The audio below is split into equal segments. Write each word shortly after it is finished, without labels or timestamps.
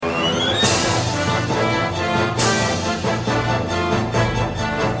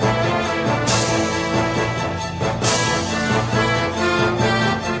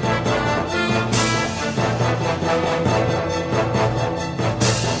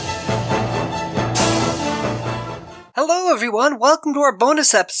everyone. Welcome to our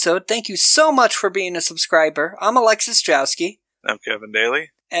bonus episode. Thank you so much for being a subscriber. I'm Alexis Jowski. I'm Kevin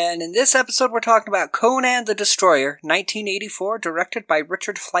Daly. And in this episode, we're talking about Conan the Destroyer, 1984, directed by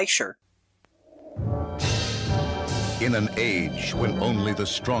Richard Fleischer. In an age when only the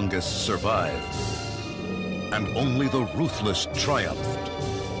strongest survived, and only the ruthless triumphed,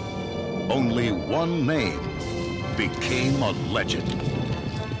 only one name became a legend.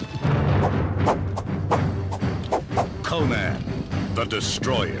 Conan the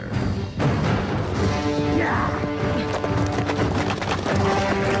Destroyer.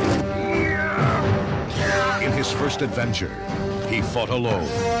 In his first adventure, he fought alone.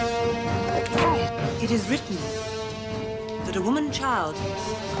 It is written that a woman child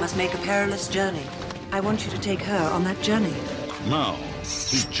must make a perilous journey. I want you to take her on that journey. Now,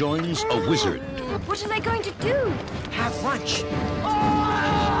 he joins a wizard. What are they going to do? Have lunch.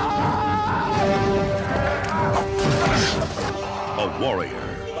 A warrior.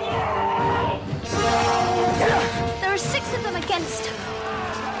 There are 6 of them against her.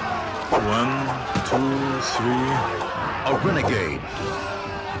 1, 2, 3. A renegade.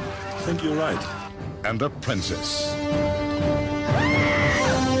 I think you're right. And a princess.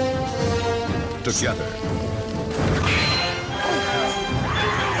 Together,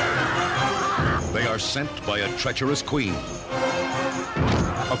 they are sent by a treacherous queen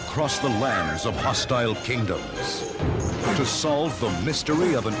across the lands of hostile kingdoms to solve the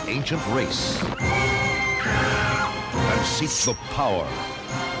mystery of an ancient race and seek the power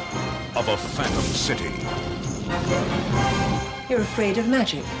of a phantom city. You're afraid of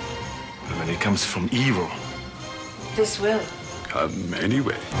magic. When it comes from evil. This will. Come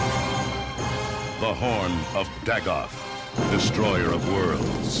anyway. The Horn of Dagoth, destroyer of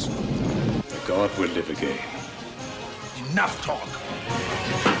worlds. The god will live again. Enough talk.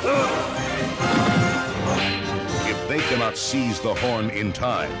 If they cannot seize the horn in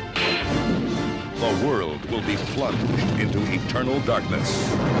time, the world will be plunged into eternal darkness.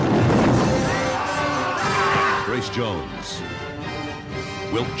 Grace Jones,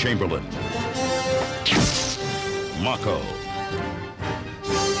 Wilt Chamberlain, Mako,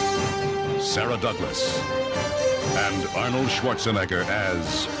 Sarah Douglas, and Arnold Schwarzenegger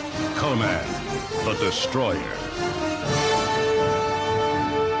as Conan the Destroyer.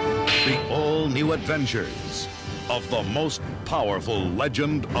 The all-new adventures of the most powerful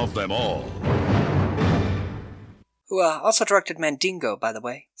legend of them all. Who also directed Mandingo, by the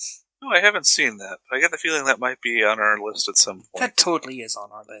way. No, I haven't seen that, but I get the feeling that might be on our list at some point. That totally is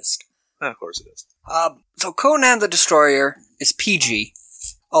on our list. Of course it is. So Conan the Destroyer is PG.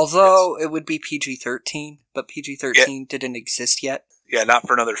 Although it would be PG-13, but PG-13 didn't exist yet. Yeah, not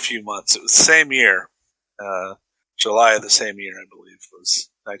for another few months. It was the same year. July of the same year, I believe, was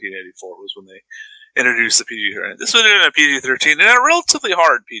 1984, was when they introduced the PG-13. This would have been a PG-13, and a relatively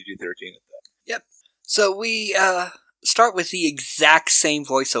hard PG-13 at that. Yep. So we start with the exact same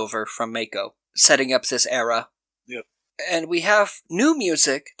voiceover from Mako, setting up this era. Yep. And we have new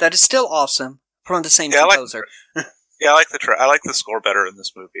music that is still awesome from the same composer. Yeah, I like I like the score better in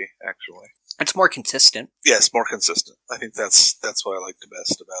this movie, actually. It's more consistent. Yes, more consistent. I think that's what I like the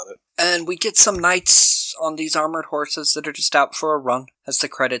best about it. And we get some knights on these armored horses that are just out for a run as the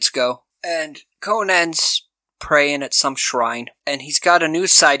credits go. And Conan's praying at some shrine, and he's got a new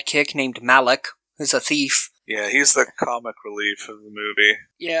sidekick named Malik, who's a thief. Yeah, he's the comic relief of the movie.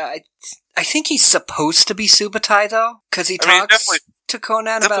 Yeah, I think he's supposed to be Subutai, though, because he talks to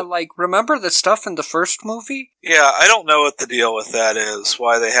Conan about, remember the stuff in the first movie? Yeah, I don't know what the deal with that is,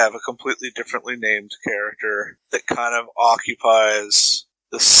 why they have a completely differently named character that kind of occupies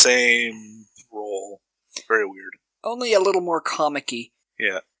the same role. Very weird. Only a little more comic-y.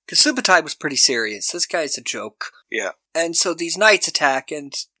 Yeah. Because Subutai was pretty serious. This guy's a joke. Yeah. And so these knights attack,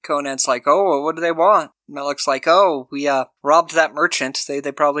 and Conan's like, oh, what do they want? Malik's like, oh, we robbed that merchant.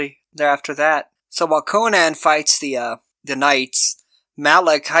 They're after that. So while Conan fights the knights,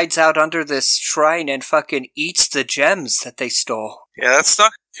 Malik hides out under this shrine and fucking eats the gems that they stole. Yeah, that's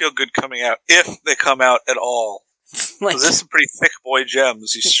not gonna feel good coming out, if they come out at all. Because there's some pretty thick boy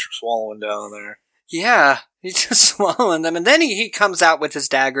gems he's swallowing down there. Yeah, he's just swallowing them. And then he comes out with his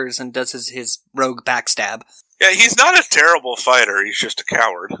daggers and does his rogue backstab. Yeah, he's not a terrible fighter, he's just a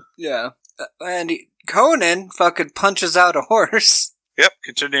coward. Yeah. And Conan fucking punches out a horse. Yep,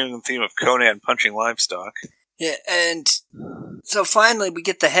 continuing the theme of Conan punching livestock. Yeah, and so finally we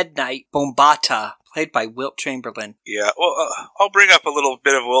get the head knight, Bombata, played by Wilt Chamberlain. Yeah, well, I'll bring up a little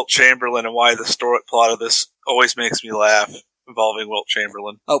bit of Wilt Chamberlain and why the story plot of this always makes me laugh, involving Wilt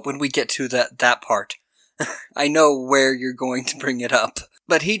Chamberlain. Oh, when we get to that part. I know where you're going to bring it up.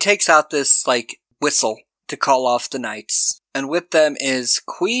 But he takes out this, whistle to call off the knights. And with them is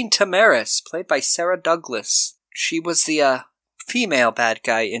Queen Tamaris, played by Sarah Douglas. She was the female bad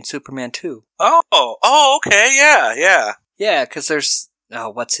guy in Superman 2. Oh, okay, yeah. Yeah, because there's,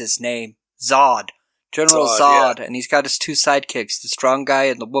 what's his name? Zod. General Zod, Zod, and he's got his two sidekicks, the strong guy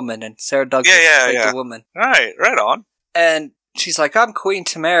and the woman, and Sarah Douglas played the woman. Right on. And she's like, I'm Queen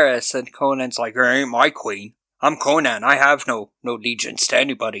Tamaris, and Conan's like, I ain't my queen. I'm Conan. I have no allegiance to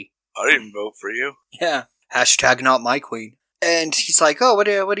anybody. I didn't vote for you. Yeah. Hashtag not my queen. And he's like, oh, what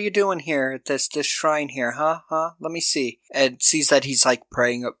are you doing here at this shrine here, huh? Let me see. And sees that he's like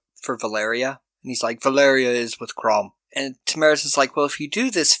praying for Valeria. And he's like, Valeria is with Crom. And Tamaris is like, well, if you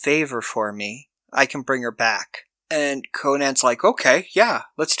do this favor for me, I can bring her back. And Conan's like, okay, yeah,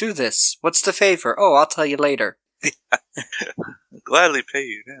 let's do this. What's the favor? Oh, I'll tell you later. I'll gladly pay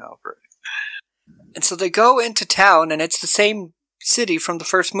you now for it. And so they go into town, and it's the same city from the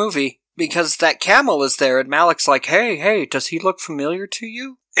first movie, because that camel is there, and Malik's like, hey, does he look familiar to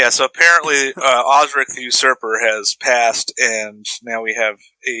you? Yeah, so apparently Osric the Usurper has passed, and now we have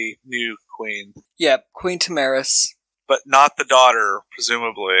a new queen. Yep, Queen Tamaris. But not the daughter,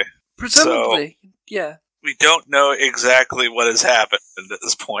 presumably. Presumably, so, yeah. We don't know exactly what has happened at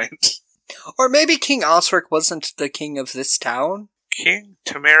this point. Or maybe King Osric wasn't the king of this town? King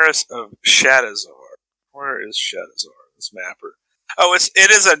Tamaris of Shadowzar. Where is Shadowzar? This mapper. Oh, it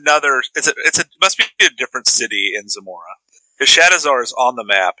must be a different city in Zamora. Because Shadowzar is on the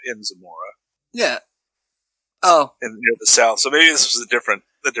map in Zamora. Yeah. Oh. Near the south. So maybe this was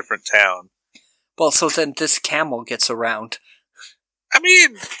a different town. Well, so then this camel gets around. I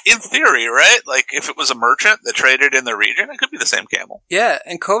mean, in theory, right? Like, if it was a merchant that traded in the region, it could be the same camel. Yeah,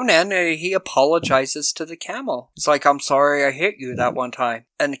 and Conan, he apologizes to the camel. He's like, I'm sorry I hit you that one time.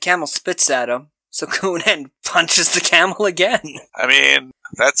 And the camel spits at him, so Conan punches the camel again. I mean,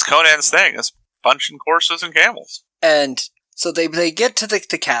 that's Conan's thing, is punching horses and camels. And so they get to the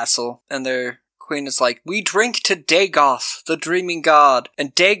castle, and their queen is like, we drink to Dagoth, the dreaming god.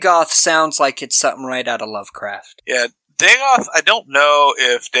 And Dagoth sounds like it's something right out of Lovecraft. Yeah, Dagoth, I don't know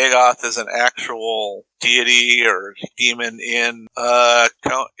if Dagoth is an actual deity or demon in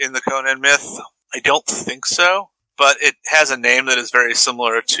the Conan myth. I don't think so, but it has a name that is very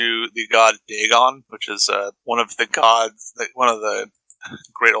similar to the god Dagon, which is one of the gods, one of the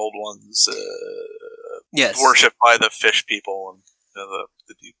great old ones, yes, worshipped by the fish people and the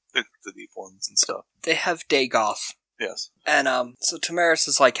deep ones and stuff. They have Dagoth. Yes, and so Tamaris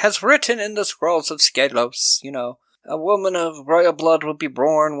is like, has written in the scrolls of Skelos, a woman of royal blood will be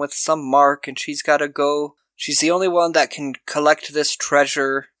born with some mark, and she's gotta go. She's the only one that can collect this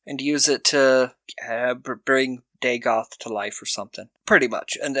treasure and use it to bring Dagoth to life or something. Pretty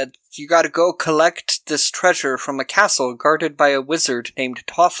much. And then you gotta go collect this treasure from a castle guarded by a wizard named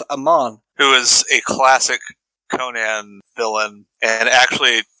Toth Amon. Who is a classic Conan villain, and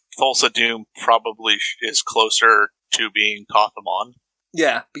actually Thulsa Doom probably is closer to being Toth Amon.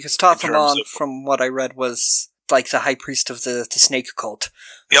 Yeah, because Toth Amon, from what I read, was like the high priest of the snake cult.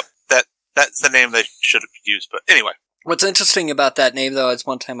 Yep, that's the name they should have used, but anyway. What's interesting about that name, though, is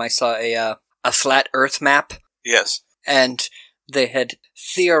one time I saw a flat Earth map. Yes. And they had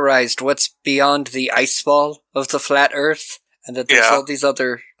theorized what's beyond the ice wall of the flat Earth, and that there's all these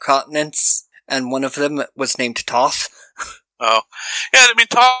other continents, and one of them was named Toth. Oh. Yeah, I mean,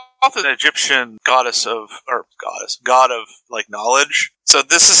 Toth is an Egyptian god of, like, knowledge. So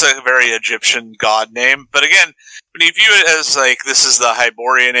this is a very Egyptian god name. But again, when you view it as, like, this is the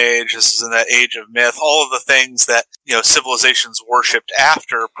Hyborian age, this is in that age of myth, all of the things that, civilizations worshipped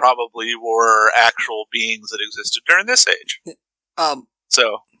after probably were actual beings that existed during this age.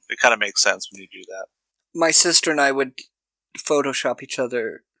 So it kind of makes sense when you do that. My sister and I would Photoshop each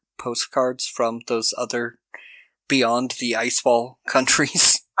other postcards from those other beyond the ice wall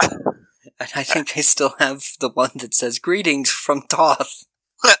countries. And I think I still have the one that says, greetings from Toth.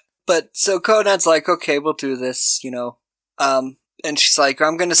 But, so Conan's like, okay, we'll do this, and she's like,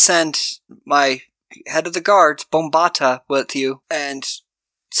 I'm gonna send my head of the guards, Bombata, with you. And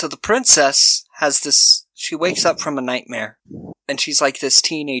so the princess has this, she wakes up from a nightmare. And she's like this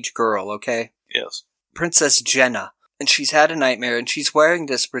teenage girl, okay? Yes. Princess Jenna. And she's had a nightmare, and she's wearing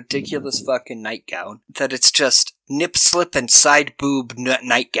this ridiculous fucking nightgown. That it's just nip slip and side boob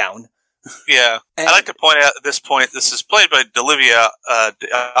nightgown. Yeah. I'd like to point out at this point, this is played by Olivia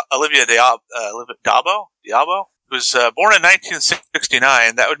Diabo, who was born in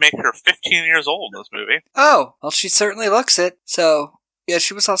 1969. That would make her 15 years old in this movie. Oh, well, she certainly looks it. So, yeah,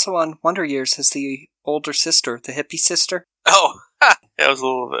 she was also on Wonder Years as the older sister, the hippie sister. Oh, that was a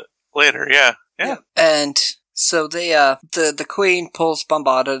little bit later, yeah. And so they, the queen pulls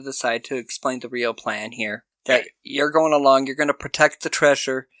Bombada aside to explain the real plan here. that you're going along, you're going to protect the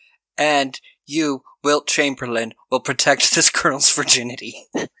treasure, and you, Wilt Chamberlain, will protect this girl's virginity.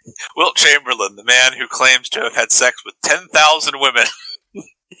 Wilt Chamberlain, the man who claims to have had sex with 10,000 women.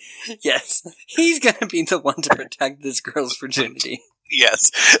 Yes, he's going to be the one to protect this girl's virginity.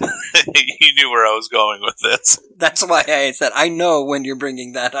 Yes. You knew where I was going with this. That's why I said, I know when you're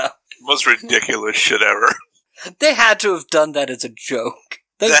bringing that up. Most ridiculous shit ever. They had to have done that as a joke.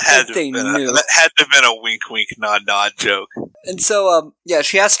 That had to have been a wink, wink, nod, nod joke. And so,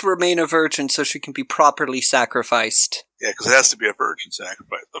 she has to remain a virgin so she can be properly sacrificed. Yeah, because it has to be a virgin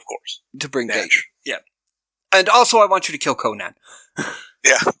sacrifice, of course. To bring back. Yeah. And also, I want you to kill Conan.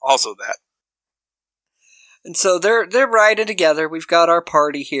 Yeah, also that. And so they're riding together. We've got our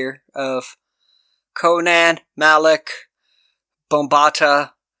party here of Conan, Malik,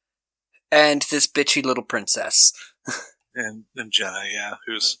 Bombata, and this bitchy little princess. And Jenna, yeah,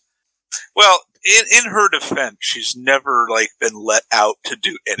 who's... Well, in her defense, she's never, been let out to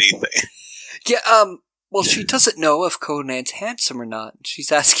do anything. Yeah, well, she doesn't know if Conan's handsome or not.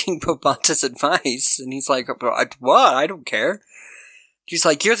 She's asking Bombata's advice, and he's like, what? I don't care. She's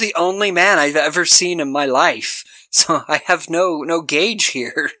like, you're the only man I've ever seen in my life, so I have no gauge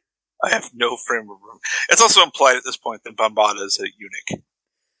here. I have no frame of room. It's also implied at this point that Bombata is a eunuch.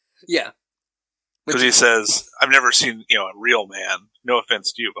 Yeah. Because he says, I've never seen, a real man. No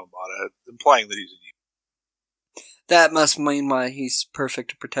offense to you, Bombata. Implying that he's a eunuch. That must mean why he's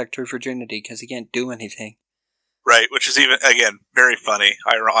perfect to protect her virginity, because he can't do anything. Right, which is even, again, very funny,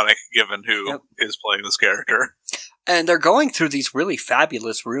 ironic, given who is playing this character. And they're going through these really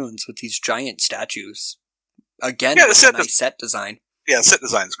fabulous ruins with these giant statues. Again, yeah, with a nice set design. Yeah, set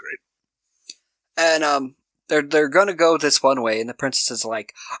design's great. And, they're gonna go this one way, and the princess is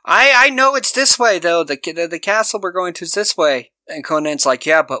like, I know it's this way, though. The castle we're going to is this way. And Conan's like,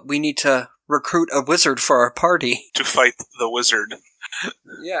 yeah, but we need to recruit a wizard for our party. To fight the wizard.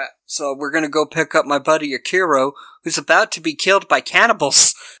 Yeah, so we're gonna go pick up my buddy Akiro, who's about to be killed by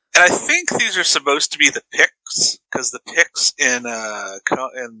cannibals. And I think these are supposed to be the Picts, because the Picts in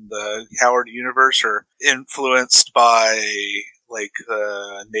the Howard universe are influenced by,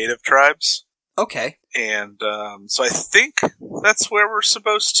 native tribes. Okay. And, so I think that's where we're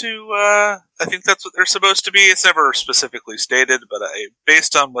supposed to, I think that's what they're supposed to be. It's never specifically stated, but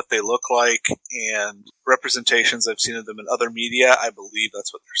based on what they look like and representations I've seen of them in other media, I believe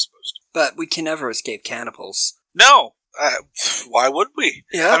that's what they're supposed to be. But we can never escape cannibals. No! Why would we?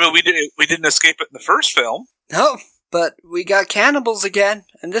 Yeah. I mean, we didn't escape it in the first film. No, but we got cannibals again,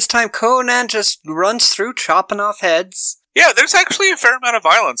 and this time Conan just runs through chopping off heads. Yeah, there's actually a fair amount of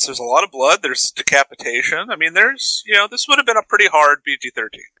violence. There's a lot of blood. There's decapitation. I mean, there's, this would have been a pretty hard PG-13.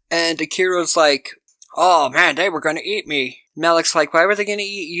 And Akiro's like, oh man, they were gonna eat me. Malik's like, why were they gonna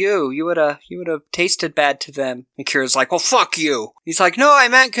eat you? You would've tasted bad to them. And Akira's like, well, fuck you. He's like, no, I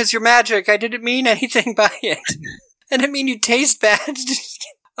meant 'cause you're magic. I didn't mean anything by it. I didn't mean you taste bad.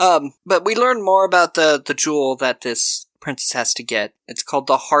 But we learn more about the jewel that this princess has to get. It's called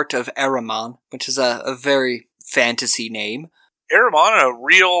the Heart of Ahriman, which is a very fantasy name. Ahriman, a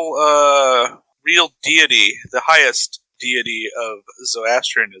real deity, the highest deity of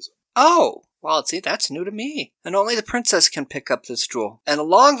Zoroastrianism. Oh, well, see, that's new to me. And only the princess can pick up this jewel. And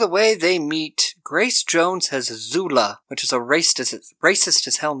along the way, they meet Grace Jones as Zula, which is a racist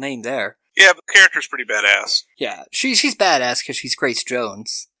as hell name there. Yeah, but the character's pretty badass. Yeah, she's badass because she's Grace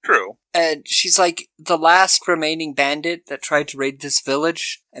Jones. True. And she's like the last remaining bandit that tried to raid this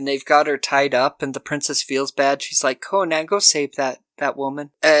village, and they've got her tied up, and the princess feels bad. She's like, Conan, go save that woman.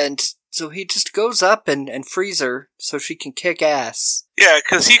 And so he just goes up and frees her so she can kick ass. Yeah,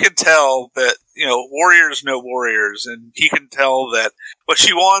 because he can tell that, warriors know warriors, and he can tell that what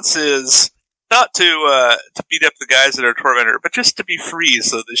she wants is not to beat up the guys that are tormenting her, but just to be free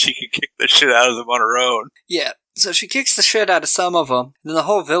so that she can kick the shit out of them on her own. Yeah. So she kicks the shit out of some of them, and then the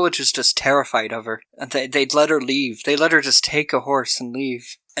whole village is just terrified of her. And they'd let her leave. They let her just take a horse and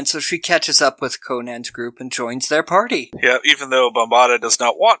leave. And so she catches up with Conan's group and joins their party. Yeah, even though Bombata does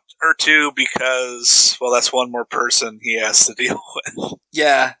not want her to because, well, that's one more person he has to deal with.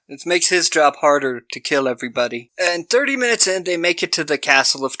 Yeah, it makes his job harder to kill everybody. And 30 minutes in, they make it to the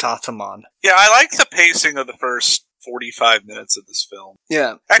castle of Tathamon. Yeah, I like the pacing of the first 45 minutes of this film.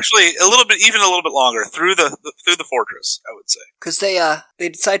 Yeah. Actually, even a little bit longer, through the fortress, I would say. Because they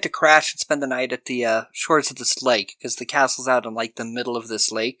decide to crash and spend the night at the shores of this lake, because the castle's out in, the middle of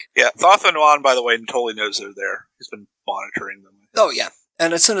this lake. Yeah, Tathamon, by the way, totally knows they're there. He's been monitoring them. Oh, yeah.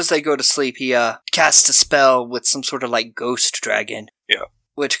 And as soon as they go to sleep, he casts a spell with some sort of, ghost dragon. Yeah.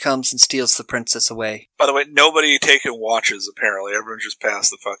 Which comes and steals the princess away. By the way, nobody taking watches, apparently. Everyone just passed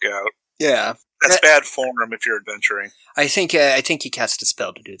the fuck out. Yeah. That's bad form if you're adventuring. I think he cast a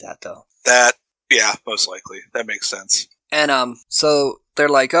spell to do that, though. Yeah, most likely. That makes sense. And, so they're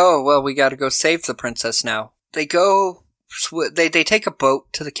like, oh, well, we gotta go save the princess now. They go, they take a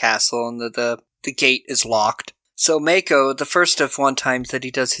boat to the castle, and the gate is locked. So Mako, the first of one time that he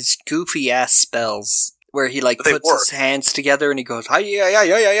does his goofy-ass spells, where he, like, puts his hands together and he goes, we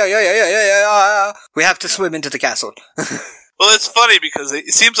have to swim into the castle. Well, it's funny because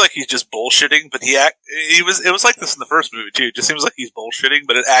it seems like he's just bullshitting, but it was like this in the first movie too. It just seems like he's bullshitting,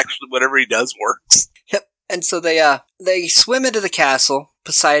 but it actually, whatever he does works. Yep. And so they swim into the castle,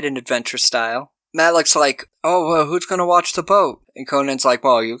 Poseidon adventure style. Malik's like, oh, well, who's gonna watch the boat? And Conan's like,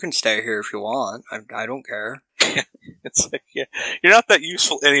 well, you can stay here if you want. I don't care. It's like, yeah, you're not that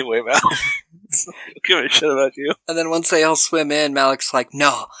useful anyway, Malik. Don't give a shit about you. And then once they all swim in, Malik's like,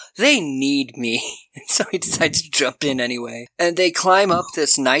 no, they need me. And so he decides to jump in anyway. And they climb up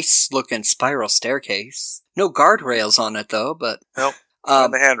this nice-looking spiral staircase. No guardrails on it, though, but... Nope.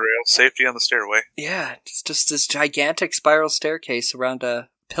 On the handrail. Safety on the stairway. Yeah, just this gigantic spiral staircase around a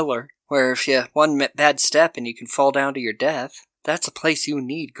pillar, where if you one bad step and you can fall down to your death, that's a place you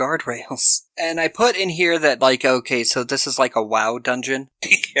need guardrails. And I put in here that, like, okay, so this is like a WoW dungeon.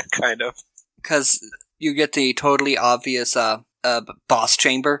 Yeah, kind of. Because you get the totally obvious boss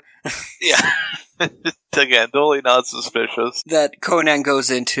chamber. Yeah. Again, totally not suspicious. That Conan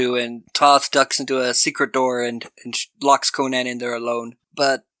goes into, and Toth ducks into a secret door and locks Conan in there alone.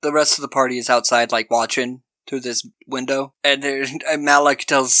 But the rest of the party is outside, like, watching through this window. And Malik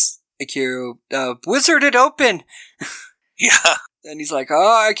tells Akiru, wizard it open! Yeah. And he's like,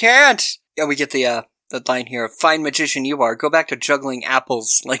 oh, I can't! Yeah, we get the line here of, fine magician you are, go back to juggling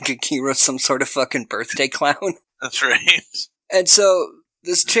apples like Akira's some sort of fucking birthday clown. That's right. And so,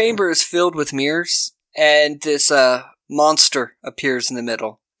 this chamber is filled with mirrors, and this, monster appears in the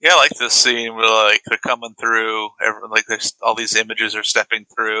middle. Yeah, I like this scene where, like, they're coming through, there's all these images are stepping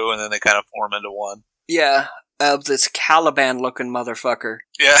through, and then they kind of form into one. Yeah, this Caliban-looking motherfucker.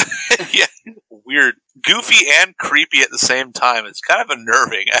 Yeah, yeah, weird. Goofy and creepy at the same time. It's kind of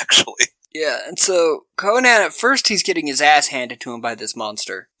unnerving, actually. Yeah, and so Conan, at first, he's getting his ass handed to him by this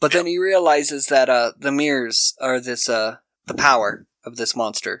monster. But then he realizes that the mirrors are the power of this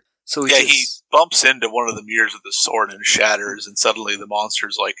monster. So he bumps into one of the mirrors with the sword and shatters, and suddenly the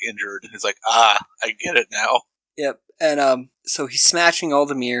monster's, like, injured. He's like, I get it now. Yep, and so he's smashing all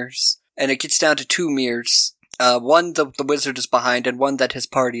the mirrors, and it gets down to 2 mirrors. One the wizard is behind, and one that his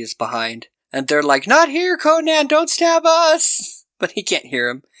party is behind. And they're like, not here, Conan, don't stab us! But he can't hear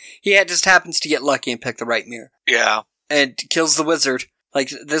him. He just happens to get lucky and pick the right mirror. Yeah. And kills the wizard.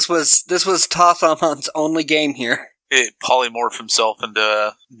 Like, this was Tathamon's only game here. It polymorphed himself into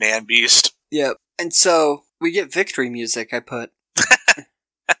a man-beast. Yep. And so, we get victory music, I put.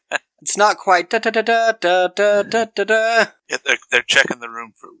 It's not quite da-da-da-da-da-da-da-da. Yeah, they're checking the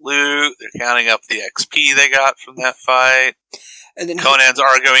room for loot. They're counting up the XP they got from that fight. And then Conan's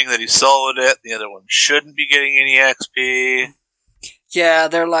arguing that he soloed it. The other one shouldn't be getting any XP. Yeah,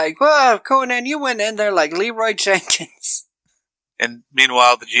 they're like, well, Conan, you went in there like Leroy Jenkins. And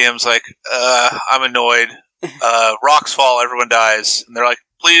meanwhile, the GM's like, I'm annoyed. Rocks fall, everyone dies. And they're like,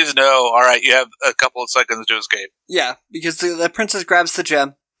 please no. Alright, you have a couple of seconds to escape. Yeah, because the princess grabs the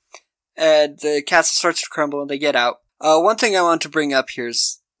gem, and the castle starts to crumble, and they get out. One thing I want to bring up here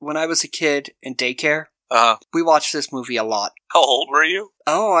is, when I was a kid in daycare, we watched this movie a lot. How old were you?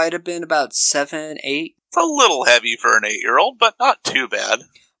 Oh, I'd have been about 7, 8. It's a little heavy for an 8-year-old, but not too bad.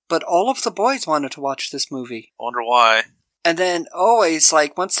 But all of the boys wanted to watch this movie. I wonder why. And then always,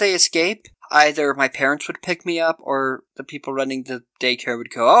 like, once they escape, either my parents would pick me up, or the people running the daycare would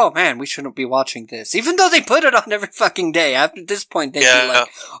go, oh man, we shouldn't be watching this. Even though they put it on every fucking day. After this point, they'd be like,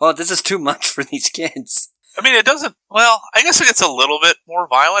 oh, this is too much for these kids. I mean, it doesn't... Well, I guess it gets a little bit more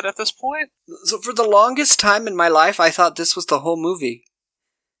violent at this point. So for the longest time in my life, I thought this was the whole movie.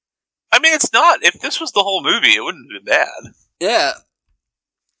 I mean, it's not. If this was the whole movie, it wouldn't have been bad. Yeah.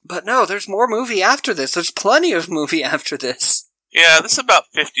 But no, there's more movie after this. There's plenty of movie after this. Yeah, this is about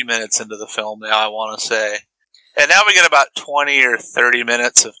 50 minutes into the film now, I want to say. And now we get about 20 or 30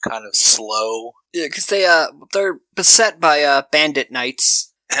 minutes of kind of slow... Yeah, because they're beset by bandit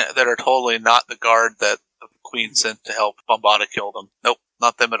knights. that are totally not the guard that the queen sent to help Bombata kill them. Nope,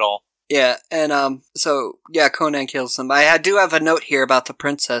 not them at all. Yeah, and so, yeah, Conan kills them. I do have a note here about the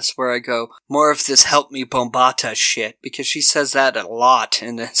princess where I go, more of this help me Bombata shit, because she says that a lot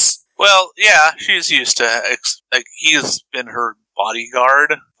in this. Well, yeah, she's used to, he's been her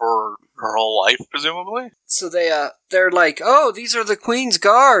bodyguard for her whole life, presumably. So they're like, oh, these are the queen's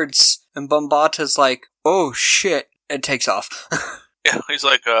guards! And Bombata's like, oh shit, and takes off. Yeah, he's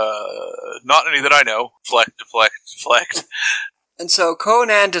like, not any that I know. Deflect. And so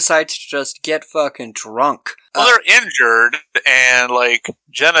Conan decides to just get fucking drunk. Well, they're injured, and, like,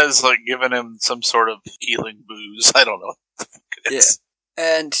 Jenna's, like, giving him some sort of healing booze. I don't know what the fuck it is.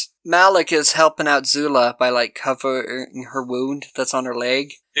 Yeah. And Malik is helping out Zula by, like, covering her wound that's on her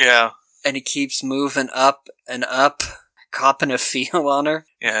leg. Yeah. And he keeps moving up and up, copping a feel on her.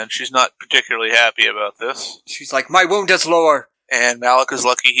 Yeah, and she's not particularly happy about this. She's like, my wound is lower. And Malik is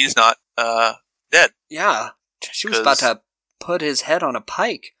lucky he's not, dead. Yeah. She was about to put his head on a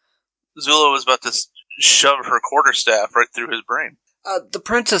pike. Zula was about to shove her quarterstaff right through his brain. The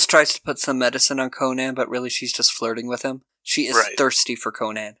princess tries to put some medicine on Conan, but really she's just flirting with him. She is thirsty for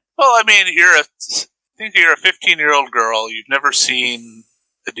Conan. Well, I mean, I think you're a 15-year-old girl. You've never seen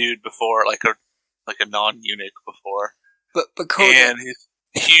a dude before, like a non-eunuch before. But Conan... And he's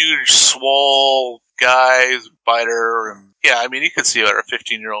huge, swole guy, biter, and yeah, I mean, you could see what a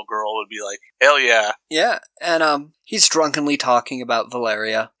 15-year-old girl would be like. Hell yeah. Yeah, and he's drunkenly talking about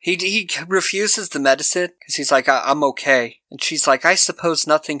Valeria. He refuses the medicine, because he's like, I'm okay. And she's like, I suppose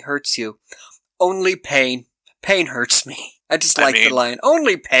nothing hurts you. Only pain. Pain hurts me. I like the line.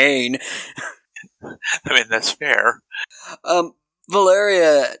 Only pain. I mean, that's fair.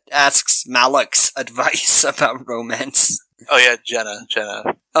 Valeria asks Malik's advice about romance. Oh yeah, Jenna.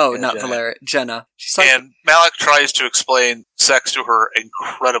 Oh, yeah, not Jenna. Valeria. Jenna. She's like, and Malik tries to explain sex to her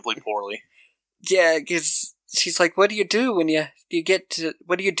incredibly poorly. Yeah, because she's like, what do you do when you get to...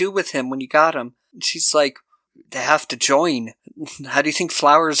 What do you do with him when you got him? And she's like, they have to join. How do you think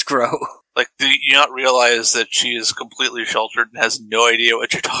flowers grow? Like, do you not realize that she is completely sheltered and has no idea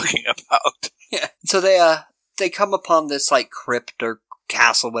what you're talking about? Yeah. So they come upon this, like, crypt or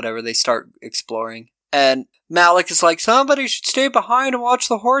castle, whatever. They start exploring. And Malik is like, somebody should stay behind and watch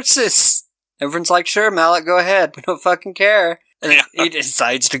the horses. Everyone's like, sure, Malik, go ahead. We don't fucking care. And he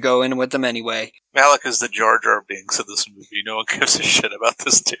decides to go in with them anyway. Malik is the Jar Jar Binks of this movie. No one gives a shit about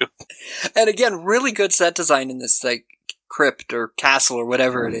this dude. And again, really good set design in this, like, crypt or castle or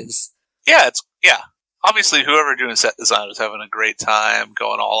whatever it is. Yeah, obviously whoever doing set design was having a great time,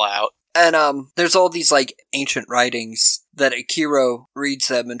 going all out. And there's all these, like, ancient writings that Akiro reads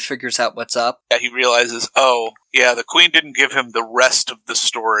them and figures out what's up. Yeah, he realizes, oh, yeah, the queen didn't give him the rest of the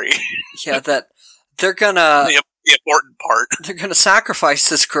story. Yeah, that they're gonna... the important part. They're gonna sacrifice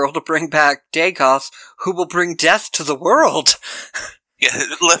this girl to bring back Dagoth, who will bring death to the world. Yeah,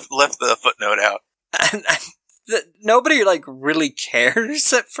 left the footnote out. And nobody, like, really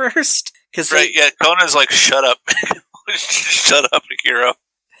cares at first. Yeah, Conan's like, shut up. Shut up, Akiro.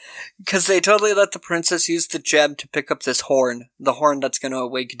 Because they totally let the princess use the gem to pick up this horn. The horn that's going to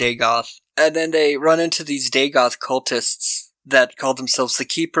awake Dagoth. And then they run into these Dagoth cultists that call themselves the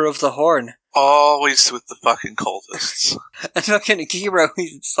Keeper of the Horn. Always with the fucking cultists. And fucking Akiro,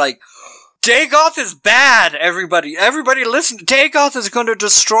 he's like, Dagoth is bad, everybody. Everybody listen. Dagoth is going to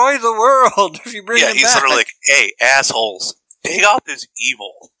destroy the world if you bring him back. Yeah, he's sort of like, hey, assholes. Dagoth is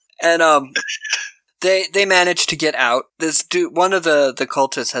evil. And, They manage to get out. This dude, one of the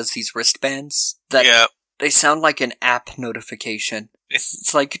cultists has these wristbands that they sound like an app notification.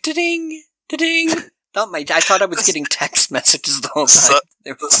 It's like, da-ding, da-ding. I thought I was getting text messages the whole time.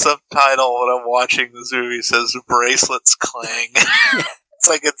 The subtitle when I'm watching this movie says bracelets clang. It's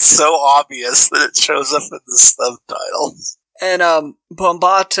like it's so obvious that it shows up in the subtitles. And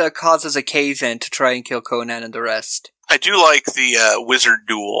Bombata causes a cave-in to try and kill Conan and the rest. I do like the wizard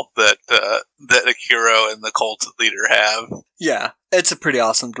duel that Akiro and the cult leader have. Yeah, it's a pretty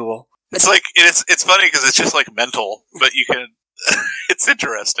awesome duel. It's like it's funny because it's just like mental, but you can. It's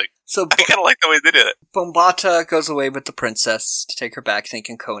interesting. So I kind of like the way they did it. Bombata goes away with the princess to take her back,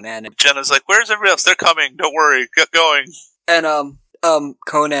 thinking Conan. And Jenna's like, "Where's everybody else? They're coming. Don't worry. Get going." And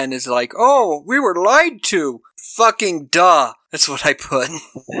Conan is like, "Oh, we were lied to. Fucking duh." That's what I put.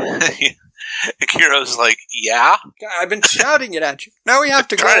 Akiro's like, yeah? I've been shouting it at you. Now we have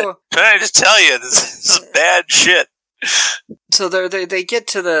to go. Trying to just tell you, this is bad shit. So they get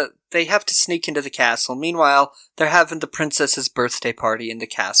to they have to sneak into the castle. Meanwhile, they're having the princess's birthday party in the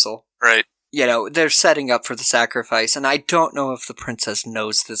castle. Right. You know, they're setting up for the sacrifice, and I don't know if the princess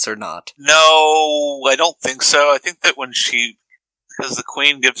knows this or not. No, I don't think so. I think that because the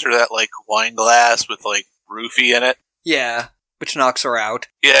queen gives her that, like, wine glass with, like, roofie in it. Yeah. Which knocks her out.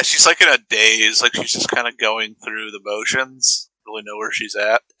 Yeah, she's like in a daze, like she's just kind of going through the motions, really know where she's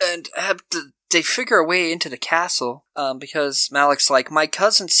at. And they figure a way into the castle, because Malik's like, my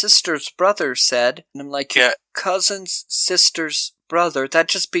cousin's sister's brother said, and I'm like, yeah. Cousin's sister's brother? That'd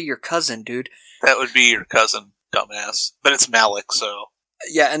just be your cousin, dude. That would be your cousin, dumbass. But it's Malik, so.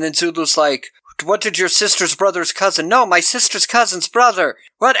 Yeah, and then Zulu's like, what did your sister's brother's cousin? No, my sister's cousin's brother.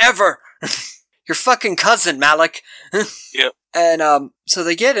 Whatever. Your fucking cousin, Malik. Yep. And, so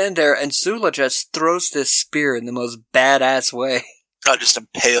they get in there, and Zula just throws this spear in the most badass way. Just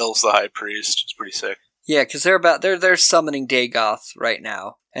impales the high priest. It's pretty sick. Yeah, because they're summoning Dagoth right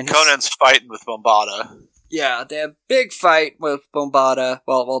now. And Conan's fighting with Bombada. Yeah, they have a big fight with Bombada.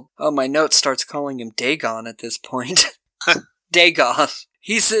 Well, my note starts calling him Dagon at this point. Dagoth.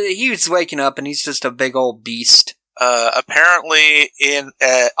 He's waking up and he's just a big old beast. Apparently in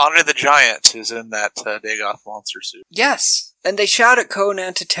Andre the Giant is in that Dagoth monster suit. Yes. And they shout at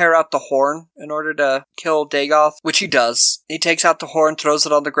Conan to tear out the horn in order to kill Dagoth, which he does. He takes out the horn, throws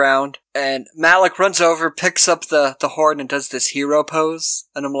it on the ground, and Malik runs over, picks up the horn, and does this hero pose.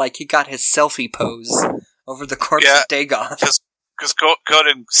 And I'm like, he got his selfie pose over the corpse of Dagoth. Because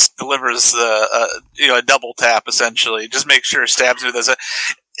Conan delivers a double tap, essentially. Just make sure, stabs him with his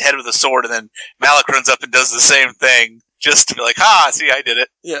head with a sword, and then Malik runs up and does the same thing, just to be like, see, I did it.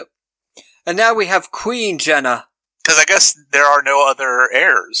 Yep. And now we have Queen Jenna. Because I guess there are no other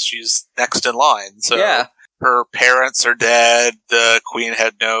heirs. She's next in line. So her parents are dead. The queen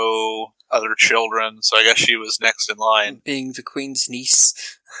had no other children. So I guess she was next in line. Being the queen's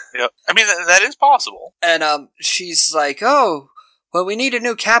niece. Yep. I mean, that is possible. And she's like, oh, well, we need a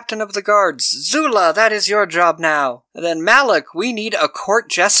new captain of the guards. Zula, that is your job now. And then Malik, we need a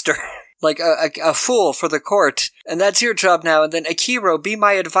court jester. Like a fool for the court. And that's your job now. And then Akiro, be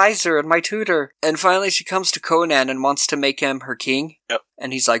my advisor and my tutor. And finally she comes to Conan and wants to make him her king. Yep.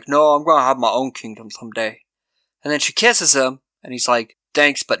 And he's like, no, I'm gonna have my own kingdom someday. And then she kisses him, and he's like,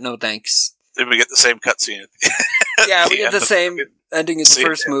 thanks, but no thanks. Then we get the same cutscene. Yeah, we get the same ending in the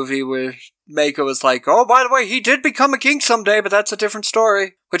first movie where Mako was like, oh, by the way, he did become a king someday, but that's a different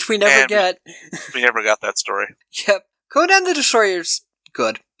story, which we never get. We never got that story. Yep. Conan the Destroyer's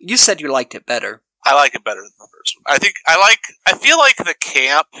good. You said you liked it better. I like it better than the first one. I feel like the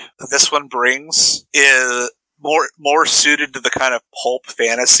camp this one brings is more suited to the kind of pulp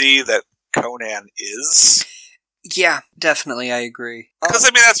fantasy that Conan is. Yeah, definitely, I agree. Because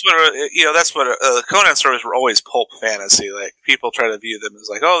that's what Conan stories were always pulp fantasy. Like, people try to view them as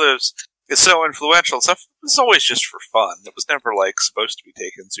like, it's so influential and stuff. It's always just for fun. It was never supposed to be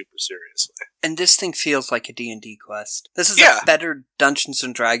taken super seriously. And this thing feels like a D&D quest. This is a better Dungeons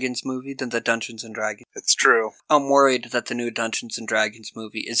and Dragons movie than the Dungeons and Dragons. It's true. I'm worried that the new Dungeons and Dragons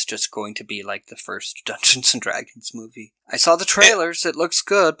movie is just going to be like the first Dungeons and Dragons movie. I saw the trailers. It looks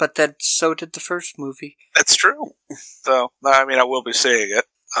good, but then so did the first movie. That's true. So, I mean, I will be saying it.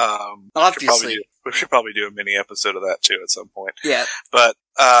 Obviously. We should probably do a mini episode of that too at some point. Yeah. But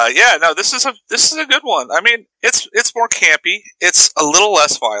this is a good one. I mean, it's more campy. It's a little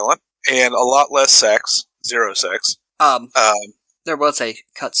less violent and a lot less sex. Zero sex. There was a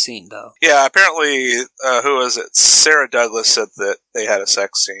cutscene though. Yeah, apparently, who was it? Sarah Douglas said that they had a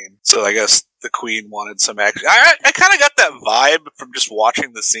sex scene. So I guess the Queen wanted some action. I kind of got that vibe from just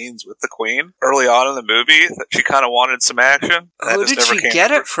watching the scenes with the Queen early on in the movie that she kind of wanted some action. Who did she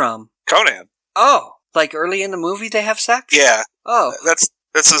get it from? Conan. Oh, like early in the movie they have sex? Yeah. Oh.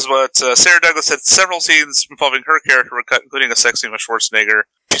 This is what Sarah Douglas said. Several scenes involving her character were cut, including a sex scene with Schwarzenegger.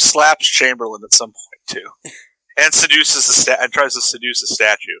 She slaps Chamberlain at some point, too. And tries to seduce a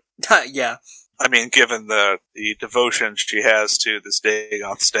statue. Yeah. I mean, given the devotion she has to this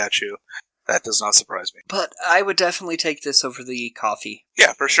Dagoth statue, that does not surprise me. But I would definitely take this over the coffee.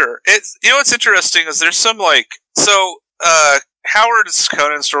 Yeah, for sure. What's interesting is there's some Howard's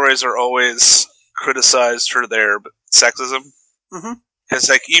Conan stories are always criticized for their sexism. Mm-hmm. Because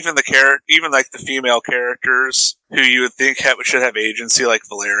even the female characters who you would think should have agency, like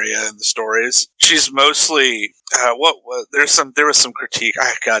Valeria in the stories, she's mostly there was some critique.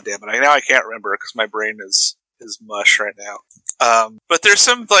 God damn it! Now I can't remember because my brain is mush right now. But there's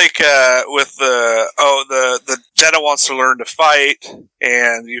some with the Jenna wants to learn to fight,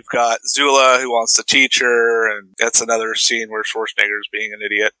 and you've got Zula who wants to teach her, and that's another scene where Schwarzenegger's being an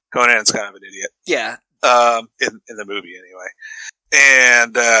idiot. Conan's kind of an idiot. Yeah. In the movie anyway.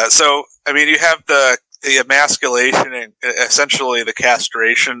 And so, I mean, you have the emasculation and essentially the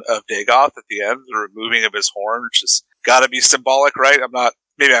castration of Dagoth at the end, the removing of his horn, which has got to be symbolic, right?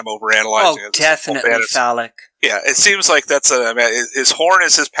 Maybe I'm overanalyzing it. Oh, definitely phallic. Yeah, it seems like his horn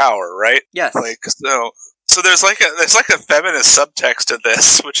is his power, right? Yes. So there's a feminist subtext to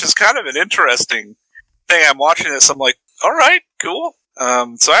this, which is kind of an interesting thing. I'm watching this, I'm like, all right, cool.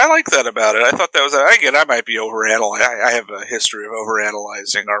 So I like that about it. I thought that was, again, I might be overanalyzing. I have a history of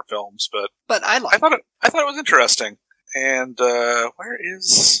overanalyzing our films, but I thought it was interesting. And where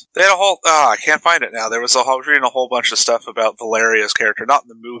is... They had a whole... I can't find it now. I was reading a whole bunch of stuff about Valeria's character, not in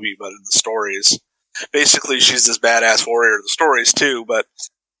the movie, but in the stories. Basically, she's this badass warrior in the stories, too, but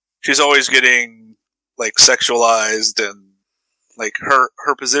she's always getting, like, sexualized, and, like,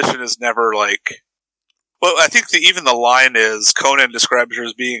 her position is never, like... Well, I think even the line is, Conan describes her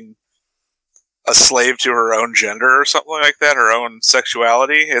as being a slave to her own gender, or something like that, her own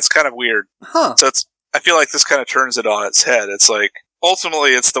sexuality. It's kind of weird. Huh. So I feel like this kind of turns it on its head. It's like,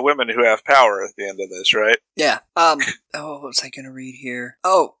 ultimately, it's the women who have power at the end of this, right? Yeah. What was I going to read here?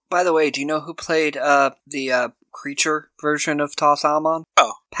 Oh, by the way, do you know who played the creature version of Toth Amon?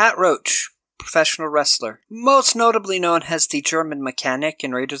 Oh. Pat Roach, professional wrestler. Most notably known as the German mechanic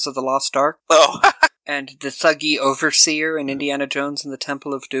in Raiders of the Lost Ark. Oh. And the thuggy overseer in Indiana Jones and the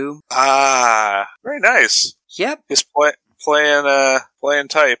Temple of Doom. Ah, very nice. Yep. He's playing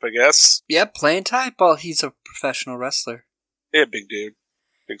type, I guess. Yep, playing type. Well, he's a professional wrestler. Yeah, big dude.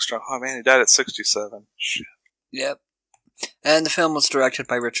 Big strong. Oh man, he died at 67. Shit. Yep. And the film was directed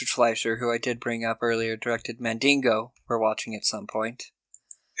by Richard Fleischer, who I did bring up earlier, directed Mandingo. We're watching at some point.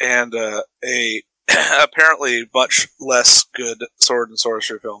 And a apparently much less good sword and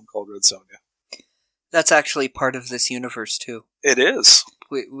sorcery film called Red Sonja. That's actually part of this universe, too. It is.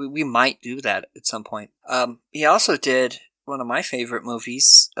 We might do that at some point. He also did one of my favorite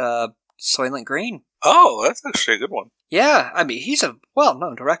movies, Soylent Green. Oh, that's actually a good one. Yeah, I mean, he's a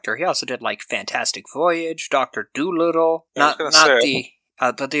well-known director. He also did, like, Fantastic Voyage, Dr. Dolittle. Not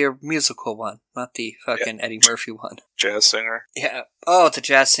the musical one, not the fucking Eddie Murphy one. Jazz singer. Yeah. Oh, the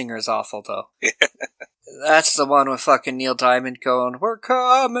jazz singer is awful, though. Yeah. That's the one with fucking Neil Diamond going, "We're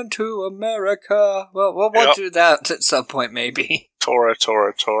coming to America." Well, we'll do that at some point, maybe. Tora.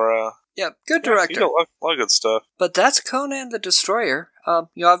 Yep, good director. You know, a lot of good stuff. But that's Conan the Destroyer.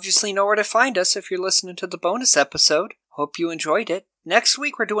 You obviously know where to find us if you're listening to the bonus episode. Hope you enjoyed it. Next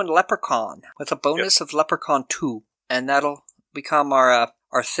week we're doing Leprechaun with a bonus of Leprechaun 2. And that'll become our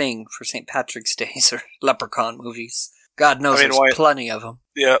thing for St. Patrick's Days, or Leprechaun movies. God knows there's plenty of them.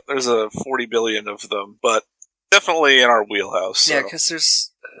 Yeah, there's 40 billion of them, but definitely in our wheelhouse. So. Yeah, because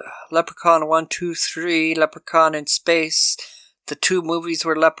there's Leprechaun 1, 2, 3, Leprechaun in Space, the 2 movies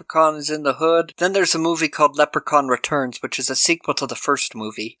where Leprechaun is in the hood. Then there's a movie called Leprechaun Returns, which is a sequel to the first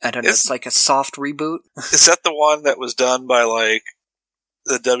movie. I don't know, it's like a soft reboot. Is that the one that was done by, like,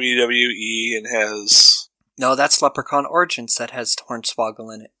 the WWE and has... No, that's Leprechaun Origins that has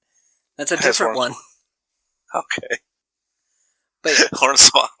Hornswoggle in it. That's a different one. Okay. But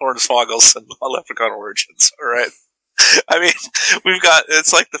Hornswoggles and Leprechaun Origins, alright. I mean,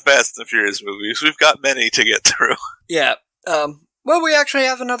 it's like the Fast and the Furious movies. We've got many to get through. Yeah. Well, we actually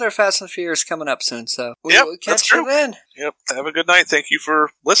have another Fast and Furious coming up soon, so we'll catch you then. Yep. Have a good night. Thank you for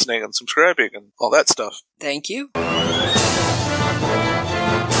listening and subscribing and all that stuff. Thank you.